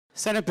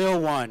Senate Bill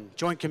 1,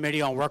 Joint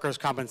Committee on Workers'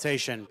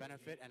 Compensation.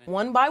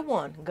 One by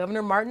one,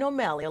 Governor Martin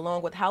O'Malley,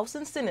 along with House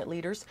and Senate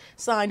leaders,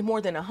 signed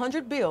more than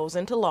 100 bills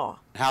into law.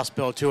 House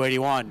Bill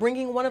 281.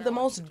 Bringing one of the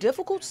most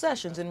difficult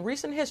sessions in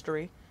recent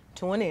history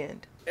to an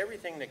end.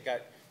 Everything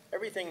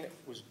that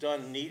was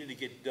done needed to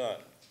get done.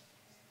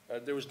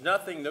 There was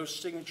nothing, no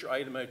signature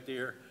item out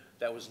there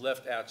that was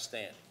left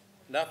outstanding.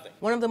 Nothing.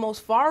 One of the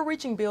most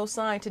far-reaching bills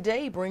signed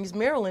today brings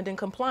Maryland in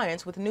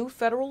compliance with new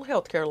federal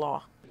health care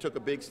law. Took a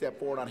big step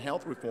forward on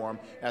health reform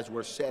as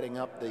we're setting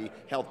up the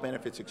Health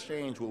Benefits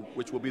Exchange,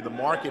 which will be the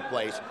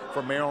marketplace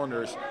for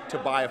Marylanders to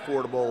buy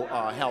affordable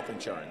health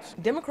insurance.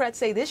 Democrats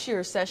say this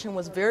year's session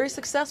was very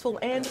successful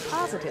and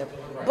positive,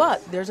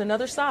 but there's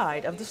another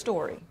side of the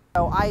story.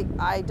 So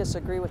I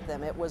disagree with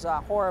them. It was a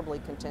horribly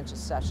contentious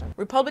session.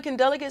 Republican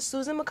delegate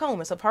Susan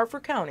McComas of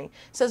Hartford County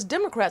says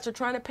Democrats are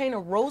trying to paint a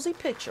rosy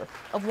picture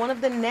of one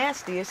of the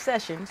nastiest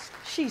sessions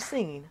she's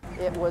seen.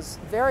 It was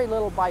very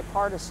little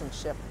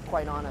bipartisanship,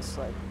 quite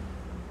honestly.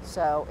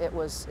 So it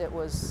was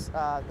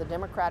the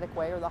Democratic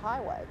way or the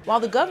highway. While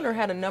the governor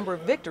had a number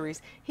of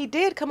victories, he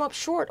did come up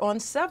short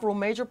on several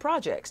major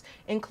projects,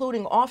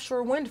 including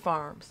offshore wind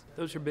farms.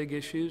 Those are big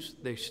issues.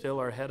 They still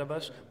are ahead of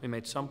us. We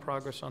made some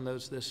progress on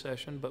those this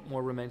session, but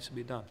more remains to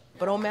be done.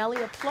 But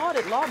O'Malley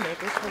applauded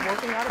lawmakers for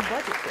working out a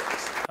budget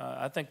fix.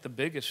 I think the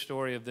biggest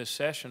story of this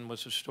session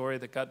was a story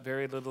that got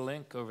very little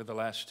ink over the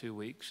last 2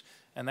 weeks,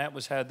 and that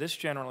was how this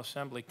General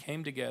Assembly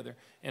came together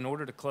in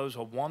order to close a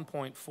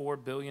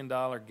 $1.4 billion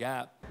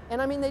gap.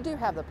 And I mean, they do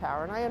have the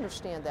power, and I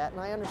understand that,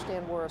 and I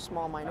understand we're a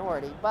small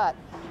minority, but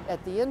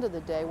at the end of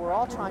the day, we're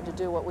all trying to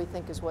do what we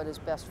think is what is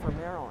best for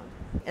Maryland.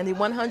 And the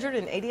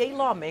 188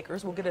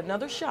 lawmakers will get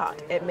another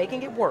shot at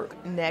making it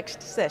work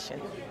next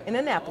session. In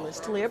Annapolis,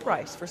 Talia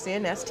Price for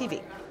CNS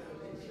TV.